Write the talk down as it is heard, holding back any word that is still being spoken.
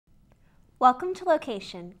Welcome to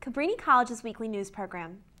LOQation, Cabrini College's weekly news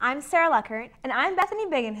program. I'm Sarah Luckert. And I'm Bethany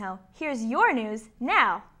Bigenhill. Here's your news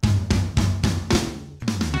now.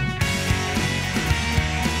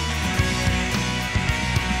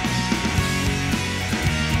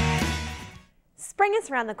 Spring is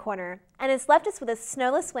around the corner, and it's left us with a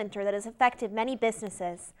snowless winter that has affected many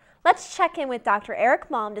businesses. Let's check in with Dr. Eric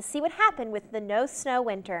Malm to see what happened with the no-snow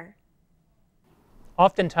winter.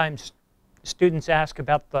 Oftentimes, students ask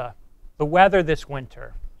about the weather this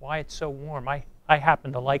winter, why it's so warm. I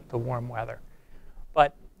happen to like the warm weather.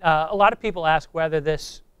 But a lot of people ask whether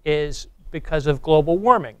this is because of global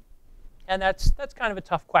warming. And that's kind of a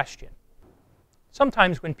tough question.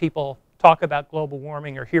 Sometimes when people talk about global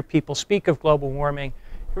warming or hear people speak of global warming,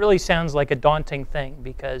 it really sounds like a daunting thing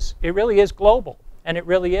because it really is global. And it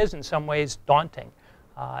really is in some ways daunting.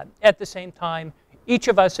 At the same time, each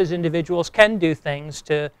of us as individuals can do things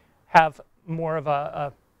to have more of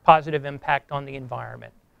a positive impact on the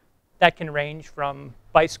environment. That can range from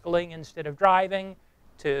bicycling instead of driving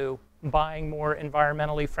to buying more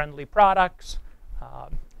environmentally friendly products.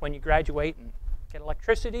 When you graduate and get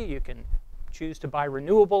electricity, you can choose to buy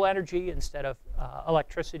renewable energy instead of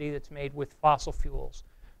electricity that's made with fossil fuels.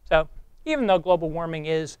 So even though global warming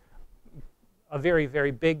is a very, very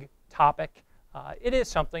big topic, it is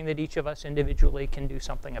something that each of us individually can do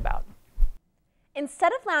something about.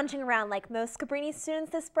 Instead of lounging around like most Cabrini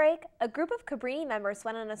students this break, a group of Cabrini members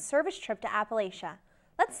went on a service trip to Appalachia.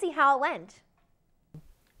 Let's see how it went.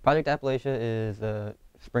 Project Appalachia is a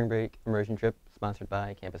spring break immersion trip sponsored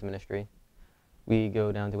by Campus Ministry. We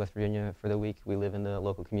go down to West Virginia for the week. We live in the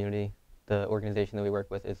local community. The organization that we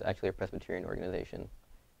work with is actually a Presbyterian organization.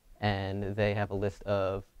 And they have a list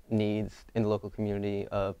of needs in the local community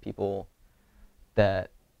of people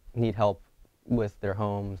that need help with their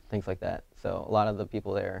homes, things like that. So a lot of the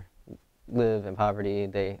people there live in poverty.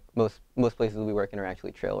 Most places we work in are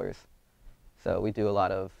actually trailers. So we do a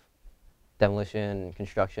lot of demolition,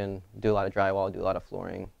 construction, do a lot of drywall, do a lot of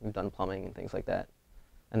flooring. We've done plumbing and things like that.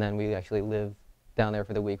 And then we actually live down there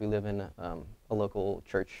for the week. We live in a local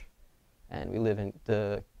church, and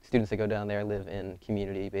the students that go down there live in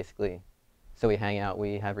community basically. So we hang out,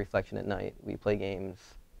 we have reflection at night, we play games,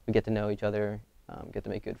 we get to know each other, get to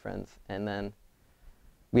make good friends. And then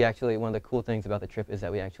one of the cool things about the trip is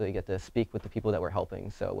that we actually get to speak with the people that we're helping.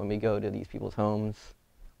 So when we go to these people's homes,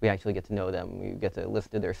 we actually get to know them. We get to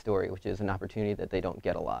listen to their story, which is an opportunity that they don't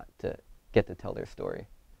get a lot, to get to tell their story.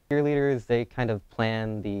 Cheerleaders, they kind of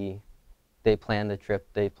plan the trip.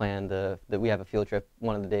 They plan we have a field trip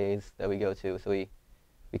one of the days that we go to, so we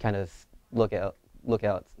kind of look out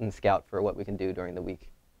and scout for what we can do during the week.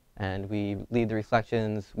 And we lead the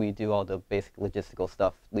reflections. We do all the basic logistical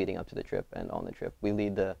stuff leading up to the trip and on the trip.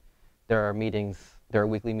 There are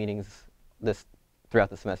weekly meetings throughout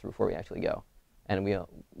the semester before we actually go, and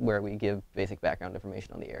where we give basic background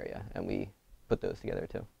information on the area, and we put those together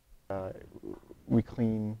too. We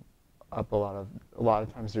clean up a lot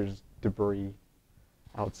of times there's debris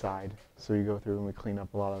outside, so we go through and we clean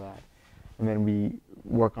up a lot of that. And then we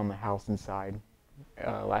work on the house inside.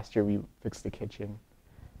 Last year we fixed the kitchen,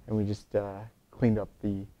 and we just cleaned up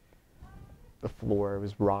the floor. It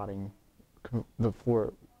was rotting. The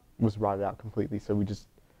floor was rotted out completely, so we just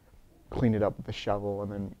cleaned it up with a shovel,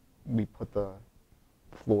 and then we put the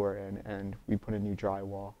floor in, and we put a new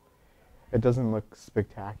drywall. It doesn't look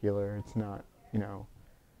spectacular. It's not,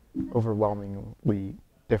 overwhelmingly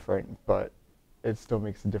different, but it still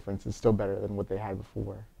makes a difference. It's still better than what they had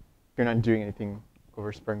before. If you're not doing anything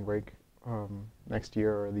over spring break next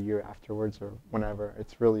year or the year afterwards or whenever,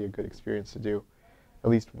 it's really a good experience to do at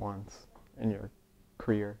least once in your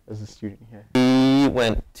career as a student here. We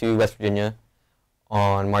went to West Virginia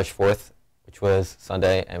on March 4th, which was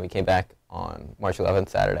Sunday, and we came back on March 11th,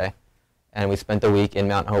 Saturday. And we spent the week in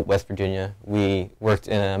Mount Hope, West Virginia. We worked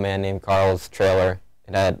in a man named Carl's trailer.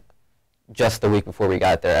 It had, just the week before we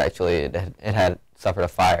got there, actually, it had suffered a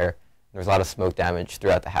fire. There was a lot of smoke damage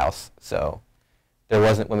throughout the house. So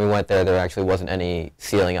when we went there actually wasn't any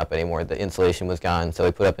ceiling up anymore. The insulation was gone. So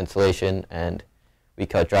we put up insulation, and we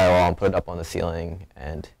cut drywall and put it up on the ceiling.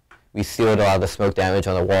 And we sealed a lot of the smoke damage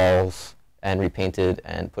on the walls and repainted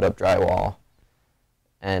and put up drywall.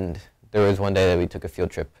 And there was one day that we took a field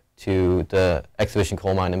trip to the exhibition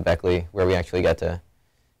coal mine in Beckley, where we actually got to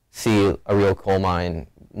see a real coal mine,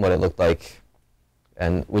 what it looked like,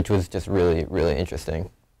 and which was just really, really interesting.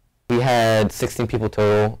 We had 16 people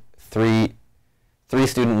total, three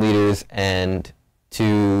student leaders and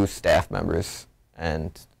 2 staff members,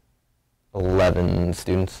 and 11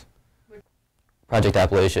 students. Project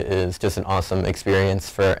Appalachia is just an awesome experience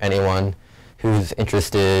for anyone who's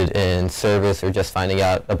interested in service or just finding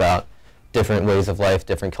out about different ways of life,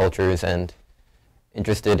 different cultures, and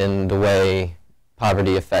interested in the way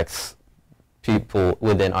poverty affects people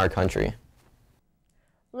within our country.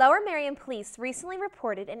 Lower Merion Police recently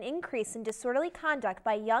reported an increase in disorderly conduct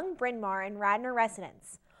by young Bryn Mawr and Radnor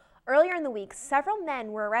residents. Earlier in the week, several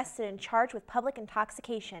men were arrested and charged with public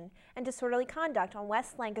intoxication and disorderly conduct on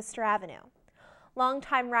West Lancaster Avenue.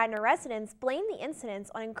 Longtime Radnor residents blame the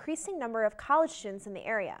incidents on an increasing number of college students in the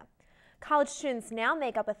area. College students now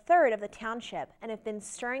make up a third of the township and have been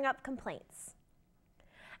stirring up complaints.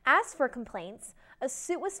 As for complaints, a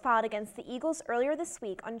suit was filed against the Eagles earlier this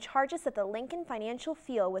week on charges that the Lincoln Financial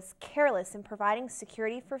Field was careless in providing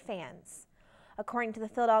security for fans. According to the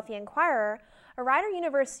Philadelphia Inquirer, a Rider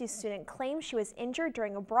University student claims she was injured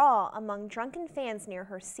during a brawl among drunken fans near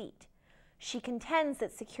her seat. She contends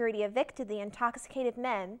that security evicted the intoxicated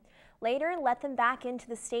men, later and let them back into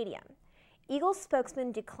the stadium. Eagles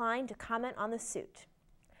spokesman declined to comment on the suit.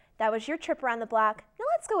 That was your trip around the block. Now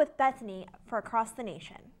let's go with Bethany for Across the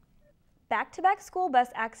Nation. Back-to-back school bus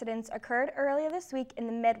accidents occurred earlier this week in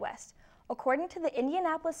the Midwest. According to the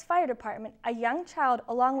Indianapolis Fire Department, a young child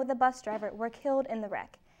along with a bus driver were killed in the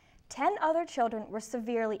wreck. 10 other children were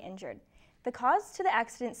severely injured. The cause to the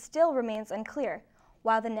accident still remains unclear,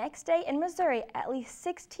 while the next day in Missouri, at least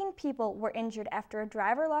 16 people were injured after a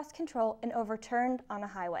driver lost control and overturned on a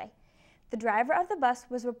highway. The driver of the bus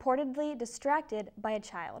was reportedly distracted by a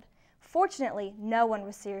child. Fortunately, no one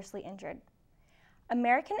was seriously injured.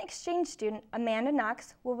 American exchange student Amanda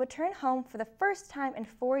Knox will return home for the first time in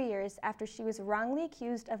 4 years after she was wrongly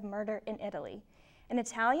accused of murder in Italy. An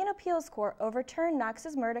Italian appeals court overturned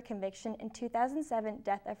Knox's murder conviction in 2007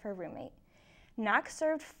 death of her roommate. Knox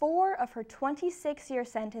served 4 of her 26-year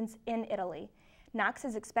sentence in Italy. Knox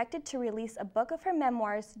is expected to release a book of her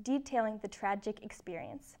memoirs detailing the tragic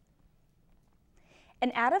experience.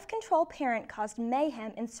 An out-of-control parent caused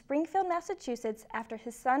mayhem in Springfield, Massachusetts after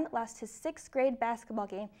his son lost his 6th grade basketball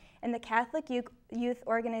game in the Catholic Youth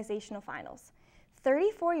Organizational Finals.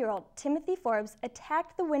 34-year-old Timothy Forbes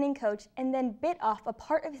attacked the winning coach and then bit off a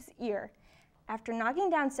part of his ear. After knocking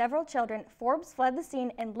down several children, Forbes fled the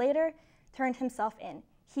scene and later turned himself in.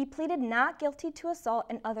 He pleaded not guilty to assault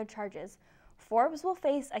and other charges. Forbes will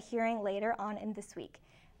face a hearing later on in this week.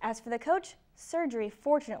 As for the coach, surgery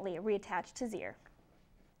fortunately reattached his ear.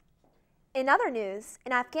 In other news,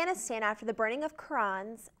 in Afghanistan, after the burning of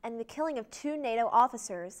Qurans and the killing of 2 NATO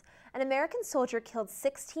officers, an American soldier killed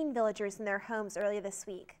 16 villagers in their homes earlier this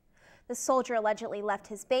week. The soldier allegedly left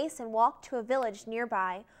his base and walked to a village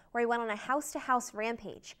nearby where he went on a house-to-house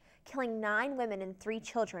rampage, killing 9 women and 3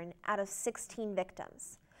 children out of 16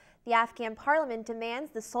 victims. The Afghan parliament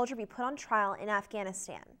demands the soldier be put on trial in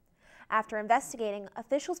Afghanistan. After investigating,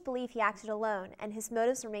 officials believe he acted alone and his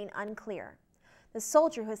motives remain unclear. The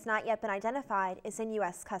soldier, who has not yet been identified, is in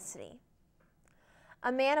U.S. custody.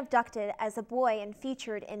 A man abducted as a boy and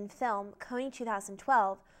featured in film Coney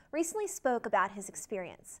 2012 recently spoke about his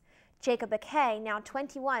experience. Jacob Akay, now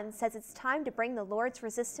 21, says it's time to bring the Lord's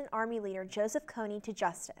Resistance Army leader Joseph Coney to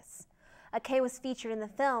justice. Akay was featured in the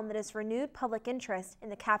film that has renewed public interest in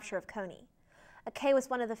the capture of Coney. Akay was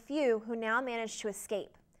one of the few who now managed to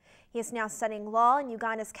escape. He is now studying law in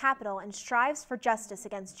Uganda's capital and strives for justice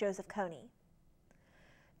against Joseph Coney.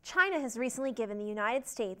 China has recently given the United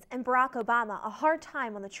States and Barack Obama a hard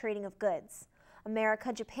time on the trading of goods.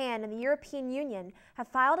 America, Japan, and the European Union have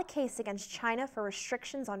filed a case against China for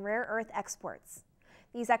restrictions on rare earth exports.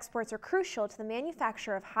 These exports are crucial to the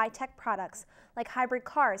manufacture of high-tech products like hybrid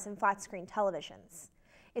cars and flat-screen televisions.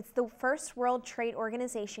 It's the first World Trade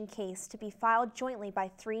Organization case to be filed jointly by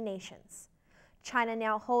 3 nations. China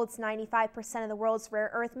now holds 95% of the world's rare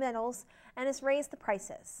earth metals and has raised the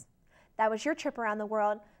prices. That was your trip around the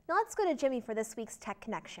world. Now let's go to Jimmy for this week's Tech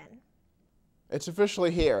Connection. It's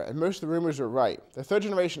officially here, and most of the rumors were right. The 3rd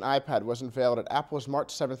generation iPad was unveiled at Apple's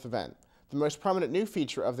March 7th event. The most prominent new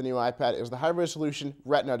feature of the new iPad is the high-resolution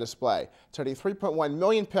Retina display, totaling 3.1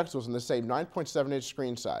 million pixels in the same 9.7-inch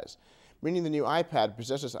screen size, meaning the new iPad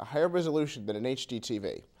possesses a higher resolution than an HD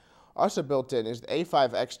TV. Also built in is the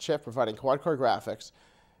A5X chip providing quad-core graphics,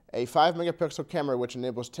 a 5-megapixel camera which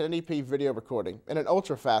enables 1080p video recording, and an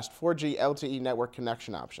ultra-fast 4G LTE network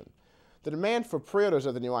connection option. The demand for pre-orders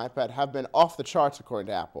of the new iPad have been off the charts according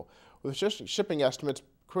to Apple, with shipping estimates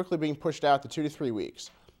quickly being pushed out to 2 to 3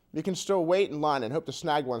 weeks. You can still wait in line and hope to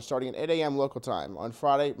snag one starting at 8 a.m. local time on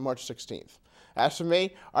Friday, March 16th. As for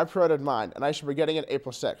me, I pre-ordered mine, and I should be getting it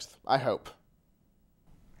April 6th. I hope.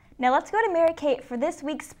 Now let's go to Mary Kate for this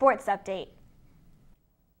week's sports update.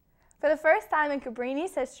 For the first time in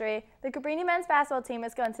Cabrini's history, the Cabrini men's basketball team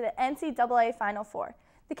has gone to the NCAA Final Four.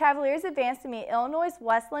 The Cavaliers advanced to meet Illinois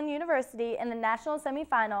Wesleyan University in the national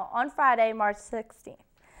semifinal on Friday, March 16th.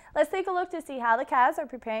 Let's take a look to see how the Cavs are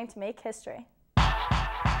preparing to make history.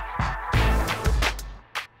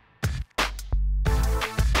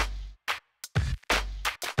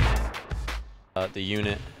 The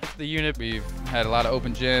unit. We've had a lot of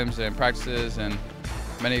open gyms and practices and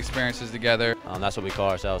many experiences together. That's what we call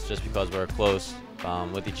ourselves, just because we're close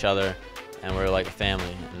with each other and we're like a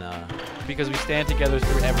family. And because we stand together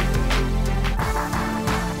through everything.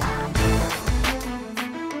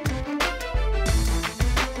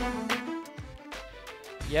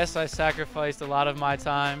 Yes, I sacrificed a lot of my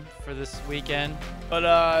time for this weekend. But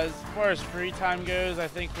as far as free time goes, I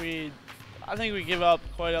think we give up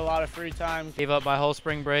quite a lot of free time. Gave up my whole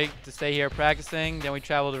spring break to stay here practicing. Then we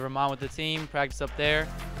traveled to Vermont with the team, practiced up there,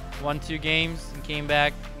 won 2 games, and came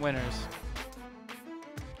back winners.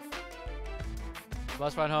 The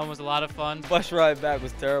bus ride home was a lot of fun. Bus ride back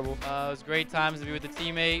was terrible. It was great times to be with a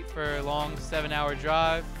teammate for a long 7-hour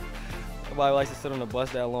drive. Nobody likes to sit on the bus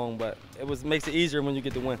that long, but makes it easier when you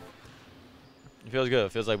get the win. it feels good.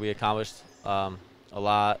 It feels like we accomplished a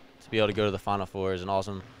lot. To be able to go to the Final Four is an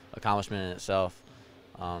awesome accomplishment in itself.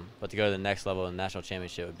 But to go to the next level in the national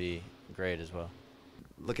championship would be great as well.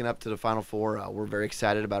 Looking up to the Final Four, we're very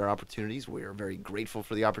excited about our opportunities. We are very grateful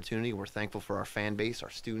for the opportunity. We're thankful for our fan base, our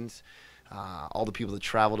students, all the people that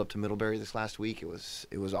traveled up to Middlebury this last week. It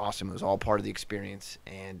was awesome. It was all part of the experience,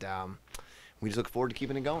 and we just look forward to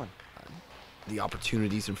keeping it going. The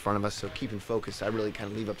opportunities in front of us, so keeping focused, I really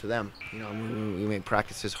kind of leave up to them. You know, we make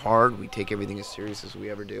practices hard. We take everything as serious as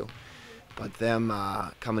we ever do. But them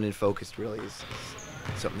coming in focused really is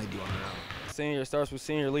something they do on their own. Senior starts with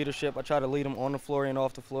senior leadership. I try to lead them on the floor and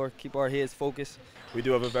off the floor, keep our heads focused. We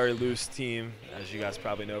do have a very loose team, as you guys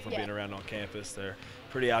probably know from being around on campus. They're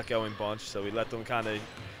a pretty outgoing bunch, so we let them kind of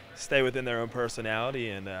stay within their own personality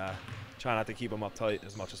and try not to keep them uptight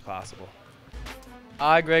as much as possible.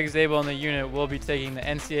 I, Greg Zabel, and the unit will be taking the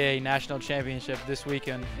NCAA National Championship this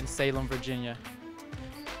weekend in Salem, Virginia.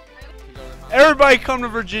 Everybody come to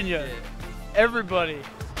Virginia. Everybody.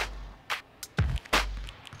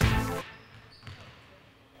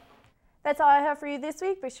 That's all I have for you this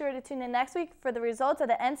week. Be sure to tune in next week for the results of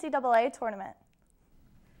the NCAA tournament.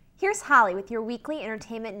 Here's Holly with your weekly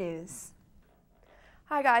entertainment news.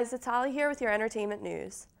 Hi guys, it's Holly here with your entertainment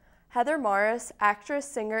news. Heather Morris, actress,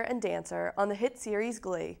 singer, and dancer on the hit series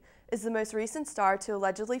Glee, is the most recent star to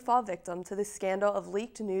allegedly fall victim to the scandal of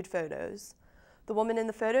leaked nude photos. The woman in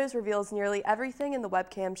the photos reveals nearly everything in the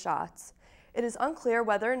webcam shots. It is unclear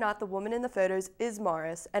whether or not the woman in the photos is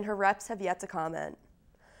Morris, and her reps have yet to comment.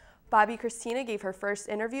 Bobbi Kristina gave her first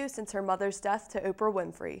interview since her mother's death to Oprah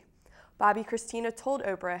Winfrey. Bobbi Kristina told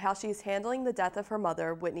Oprah how she is handling the death of her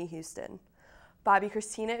mother, Whitney Houston. Bobbi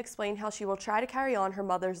Kristina explained how she will try to carry on her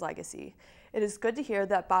mother's legacy. It is good to hear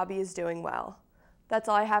that Bobbi is doing well. That's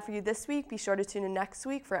all I have for you this week. Be sure to tune in next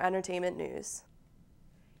week for entertainment news.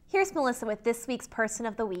 Here's Melissa with this week's Person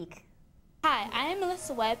of the Week. Hi, I am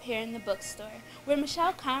Melissa Webb here in the bookstore, where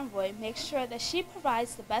Michelle Conroy makes sure that she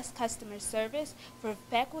provides the best customer service for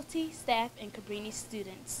faculty, staff, and Cabrini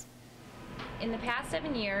students. In the past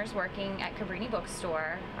 7 years working at Cabrini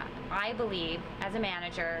Bookstore, I believe, as a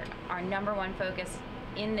manager, our #1 focus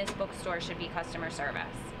in this bookstore should be customer service.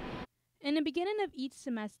 In the beginning of each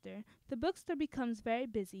semester, the bookstore becomes very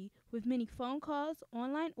busy with many phone calls,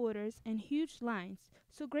 online orders, and huge lines,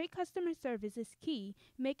 so great customer service is key,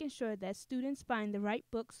 making sure that students find the right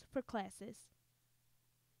books for classes.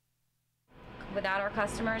 Without our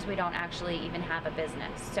customers, we don't actually even have a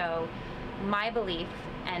business. So my belief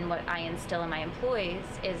and what I instill in my employees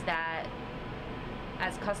is that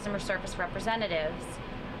as customer service representatives,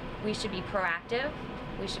 we should be proactive,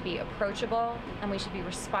 we should be approachable, and we should be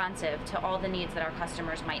responsive to all the needs that our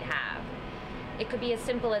customers might have. It could be as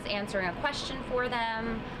simple as answering a question for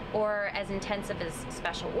them, or as intensive as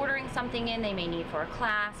special ordering something in they may need for a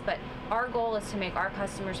class, but our goal is to make our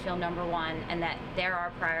customers feel #1 and that they're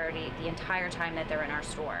our priority the entire time that they're in our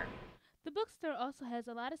store. The bookstore also has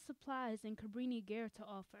a lot of supplies and Cabrini gear to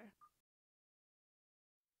offer.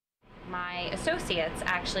 My associates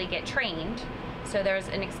actually get trained, so there's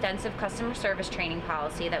an extensive customer service training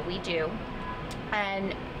policy that we do,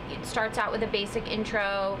 and it starts out with a basic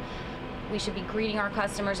intro. We should be greeting our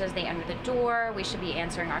customers as they enter the door. We should be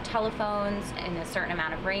answering our telephones in a certain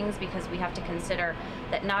amount of rings, because we have to consider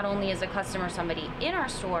that not only is a customer somebody in our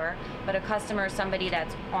store, but a customer is somebody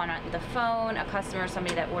that's on the phone, a customer is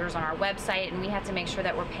somebody that orders on our website, and we have to make sure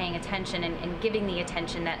that we're paying attention and giving the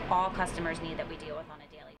attention that all customers need that we deal with on a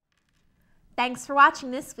daily basis. Thanks for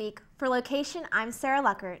watching this week. For LOQation, I'm Sarah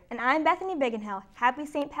Luckert. And I'm Bethany Bigenhill. Happy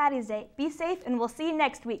St. Patty's Day. Be safe, and we'll see you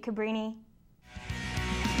next week, Cabrini.